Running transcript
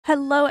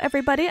Hello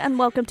everybody and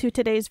welcome to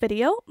today's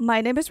video.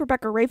 My name is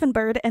Rebecca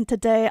Ravenbird and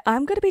today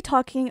I'm going to be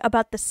talking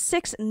about the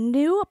 6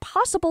 new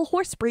possible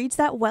horse breeds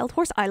that Wild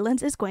Horse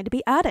Islands is going to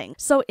be adding.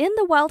 So in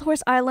the Wild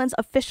Horse Islands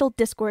official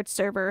Discord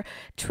server,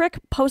 Trick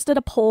posted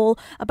a poll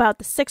about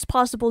the 6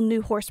 possible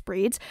new horse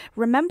breeds.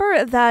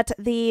 Remember that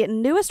the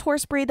newest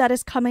horse breed that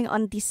is coming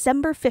on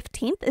December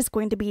 15th is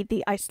going to be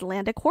the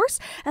Icelandic horse,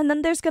 and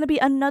then there's going to be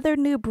another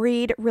new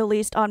breed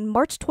released on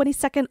March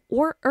 22nd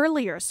or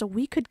earlier, so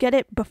we could get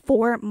it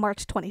before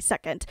March 22nd.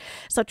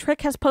 So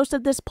Trick has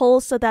posted this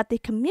poll so that the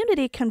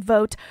community can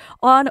vote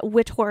on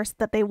which horse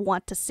that they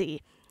want to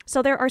see.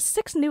 So there are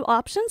 6 new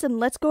options, and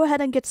let's go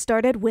ahead and get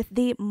started with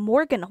the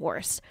Morgan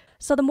horse.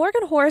 So the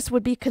Morgan horse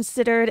would be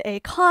considered a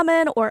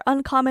common or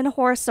uncommon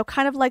horse, so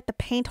kind of like the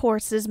paint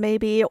horses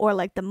maybe, or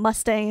like the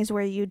Mustangs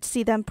where you'd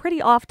see them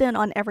pretty often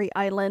on every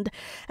island.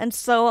 And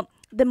so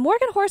the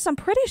Morgan horse, I'm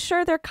pretty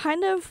sure they're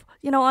kind of,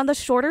 on the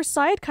shorter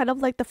side, kind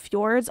of like the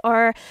fjords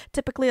are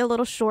typically a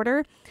little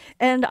shorter.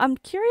 And I'm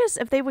curious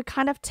if they would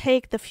kind of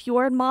take the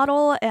fjord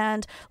model,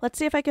 and let's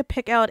see if I could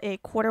pick out a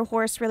quarter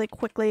horse really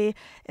quickly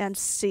and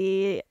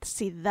see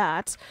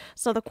that.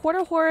 So the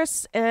quarter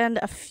horse and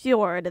a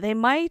fjord, they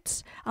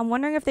might, I'm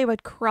wondering if they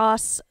would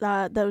cross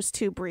those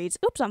 2 breeds.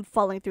 Oops, I'm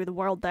falling through the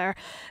world there.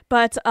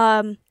 But,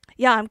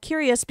 yeah, I'm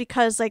curious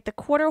because like the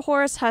quarter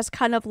horse has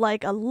kind of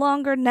like a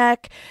longer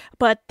neck,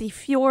 but the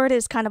fjord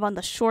is kind of on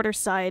the shorter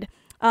side.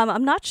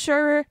 I'm not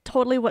sure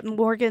totally what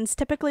Morgans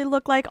typically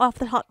look like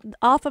off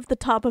of the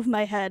top of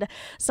my head,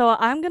 so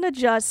I'm gonna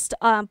just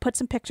put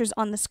some pictures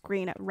on the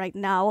screen right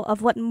now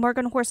of what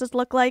Morgan horses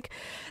look like.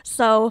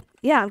 So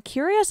yeah, I'm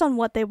curious on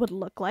what they would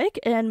look like,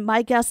 and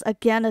my guess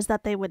again is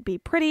that they would be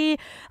pretty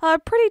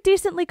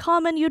decently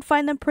common. You'd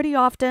find them pretty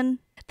often.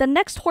 The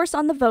next horse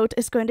on the vote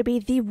is going to be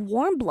the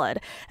Warmblood,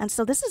 and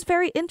so this is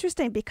very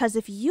interesting because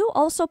if you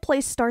also play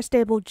Star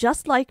Stable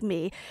just like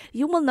me,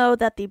 you will know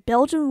that the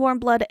Belgian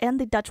Warmblood and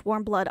the Dutch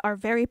Warmblood are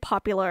very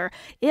popular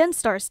in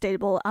Star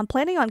Stable. I'm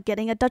planning on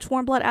getting a Dutch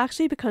Warmblood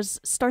actually because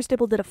Star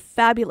Stable did a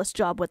fabulous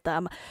job with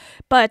them.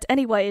 But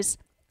anyways,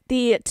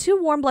 the 2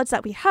 Warmbloods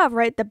that we have,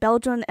 right, the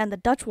Belgian and the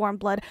Dutch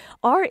Warmblood,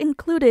 are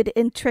included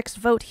in Trick's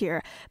vote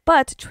here.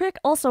 But Trick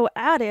also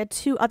added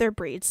 2 other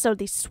breeds, so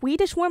the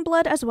Swedish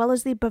Warmblood as well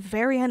as the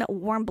Bavarian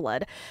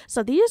Warmblood.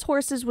 So these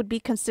horses would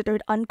be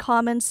considered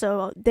uncommon,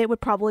 so they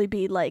would probably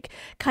be like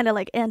kind of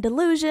like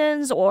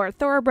Andalusians or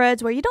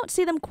thoroughbreds where you don't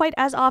see them quite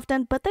as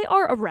often, but they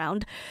are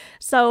around.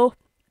 So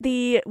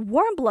the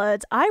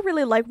Warmbloods, I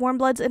really like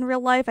Warmbloods in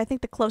real life. I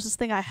think the closest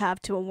thing I have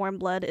to a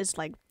Warmblood is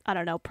like, I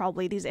don't know,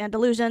 probably these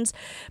Andalusians.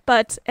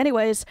 But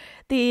anyways,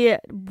 the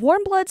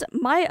Warmbloods,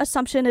 my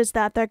assumption is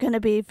that they're going to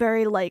be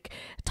very like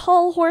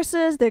tall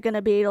horses. They're going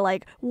to be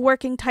like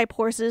working type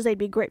horses. They'd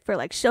be great for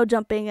like show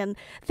jumping and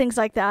things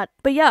like that.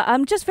 But yeah,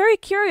 I'm just very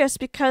curious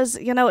because,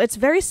 it's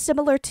very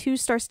similar to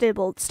Star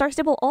Stable. Star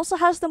Stable also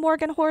has the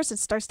Morgan horse, and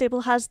Star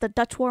Stable has the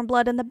Dutch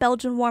Warmblood and the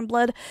Belgian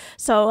Warmblood.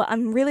 So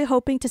I'm really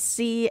hoping to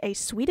see a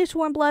Swedish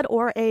Warmblood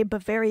or a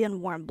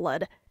Bavarian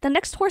Warmblood. The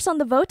next horse on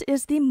the vote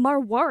is the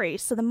Marwari.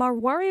 So the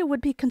Marwari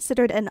would be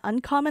considered an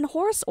uncommon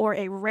horse or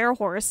a rare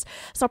horse.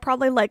 So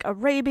probably like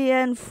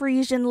Arabian,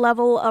 Frisian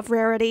level of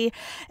rarity.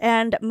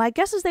 And my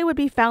guess is they would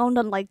be found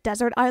on like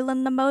desert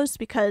island the most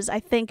because I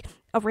think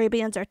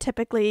Arabians are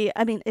typically,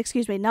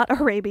 not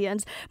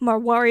Arabians,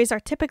 Marwaris are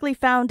typically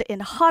found in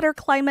hotter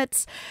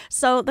climates.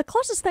 So the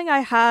closest thing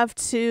I have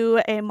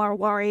to a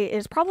Marwari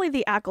is probably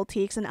the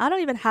Akelteeks, and I don't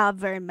even have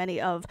very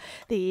many of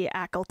the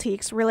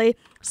Akelteeks really.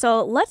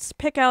 So let's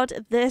pick out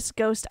this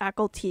Ghost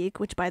Akelteek,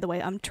 which by the way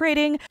I'm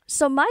trading.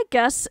 So my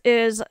guess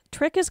is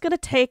Trick is going to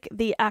take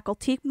the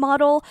Akelteek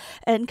model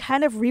and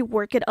kind of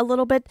rework it a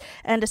little bit,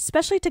 and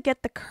especially to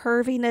get the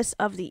curviness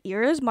of the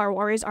ears.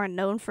 Marwaris are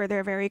known for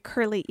their very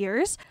curly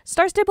ears.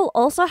 Star Stable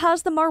also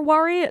has the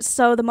Marwari,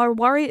 so the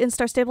Marwari in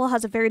Star Stable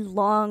has a very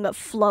long,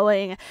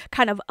 flowing,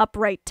 kind of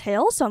upright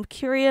tail, so I'm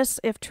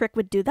curious if Trick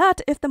would do that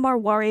if the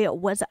Marwari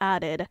was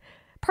added.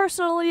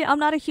 Personally, I'm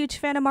not a huge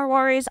fan of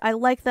Marwaris. I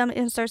like them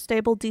in Star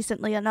Stable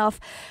decently enough,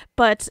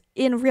 but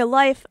in real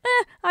life,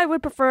 I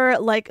would prefer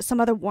like some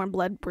other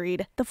warm-blood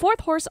breed. The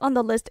 4th horse on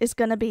the list is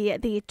going to be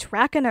the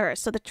trakehner.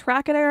 So the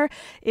trakehner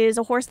is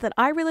a horse that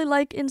I really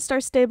like in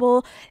Star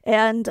Stable,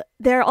 and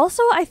they're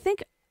also, I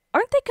think,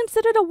 aren't they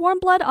considered a warm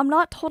blood? I'm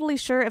not totally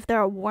sure if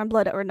they're a warm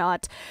blood or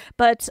not.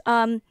 But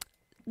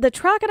the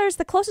trakehners,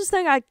 the closest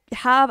thing I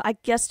have, I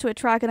guess, to a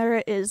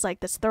trakehner is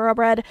like this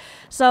thoroughbred.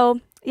 So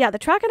yeah, the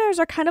trakehners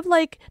are kind of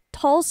like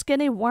tall,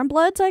 skinny warm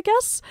bloods, I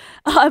guess.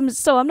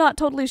 So I'm not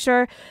totally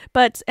sure.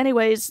 But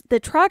anyways, the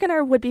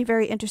trakehner would be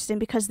very interesting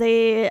because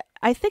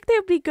I think they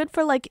would be good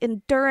for like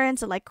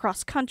endurance and like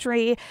cross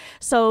country.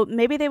 So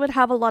maybe they would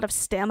have a lot of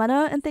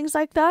stamina and things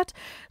like that.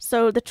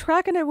 So the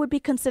trakehner would be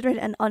considered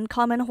an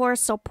uncommon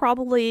horse. So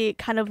probably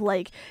kind of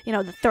like,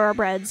 the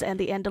thoroughbreds and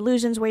the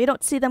Andalusians where you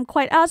don't see them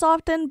quite as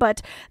often,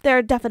 but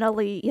they're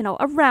definitely,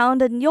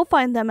 around and you'll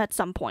find them at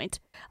some point.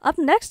 Up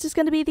next is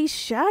going to be the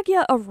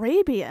Shagya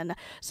Arabian.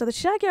 So the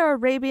Shagya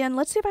Arabian,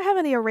 let's see if I have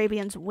any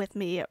Arabians with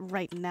me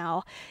right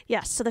now.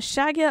 Yes, so the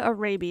Shagya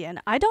Arabian.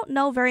 I don't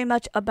know very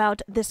much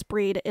about this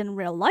breed in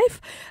real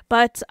life,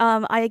 but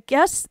I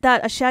guess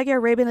that a Shagya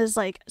Arabian is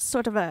like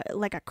sort of a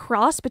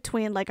cross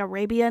between like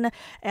Arabian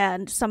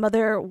and some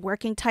other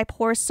working type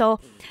horse. So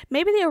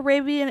maybe the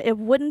Arabian, it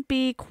wouldn't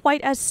be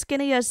quite as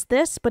skinny as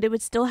this, but it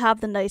would still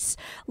have the nice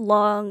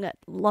long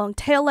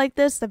tail like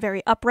this, the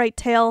very upright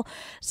tail.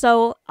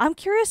 So I'm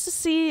curious to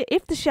see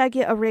if the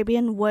Shagya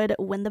Arabian would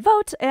win the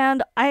vote,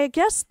 and I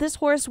guess this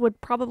horse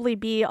would probably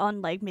be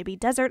on like maybe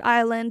Desert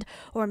Island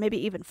or maybe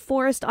even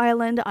Forest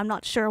Island. I'm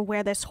not sure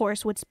where this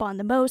horse would spawn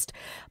the most,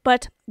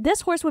 but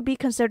this horse would be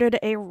considered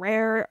a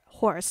rare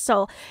horse.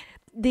 So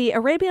the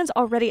Arabians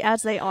already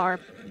as they are,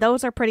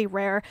 those are pretty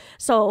rare.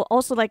 So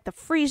also like the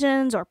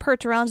Frisians or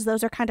Percherons,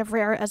 those are kind of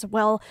rare as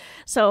well.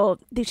 So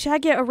the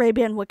Shagya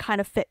Arabian would kind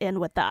of fit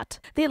in with that.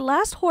 The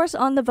last horse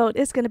on the vote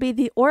is going to be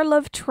the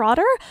Orlov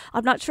Trotter.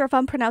 I'm not sure if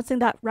I'm pronouncing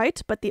that right,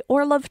 but the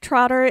Orlov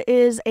Trotter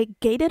is a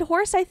gaited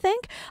horse, I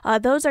think.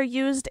 Those are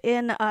used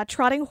in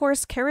trotting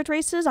horse carriage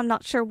races. I'm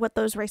not sure what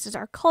those races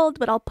are called,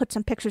 but I'll put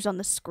some pictures on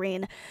the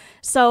screen.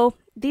 So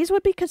these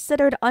would be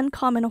considered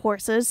uncommon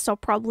horses, so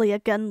probably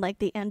again like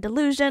the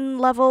Andalusian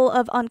level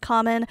of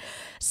uncommon.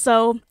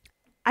 So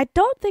I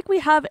don't think we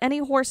have any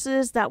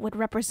horses that would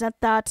represent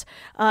that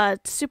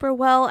super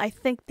well. I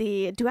think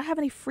do I have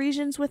any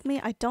Frisians with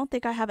me? I don't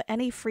think I have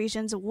any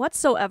Frisians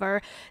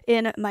whatsoever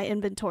in my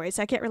inventory,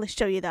 so I can't really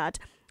show you that.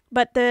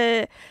 But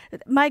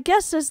my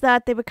guess is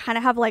that they would kind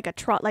of have like a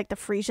trot like the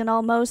Frisian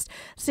almost.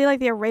 See,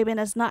 like the Arabian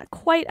is not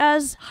quite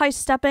as high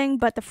stepping,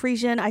 but the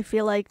Frisian I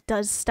feel like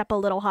does step a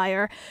little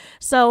higher.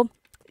 So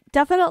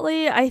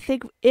definitely I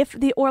think if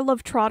the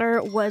Orlov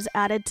Trotter was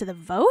added to the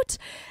vote,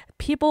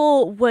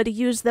 people would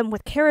use them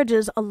with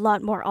carriages a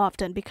lot more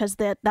often because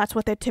that's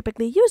what they're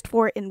typically used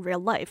for in real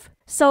life.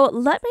 So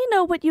let me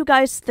know what you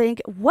guys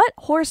think. What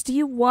horse do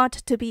you want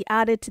to be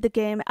added to the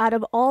game out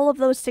of all of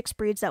those 6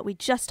 breeds that we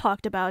just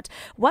talked about?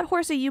 What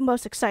horse are you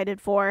most excited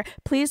for?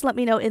 Please let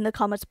me know in the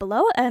comments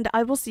below, and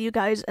I will see you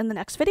guys in the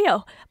next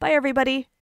video. Bye everybody!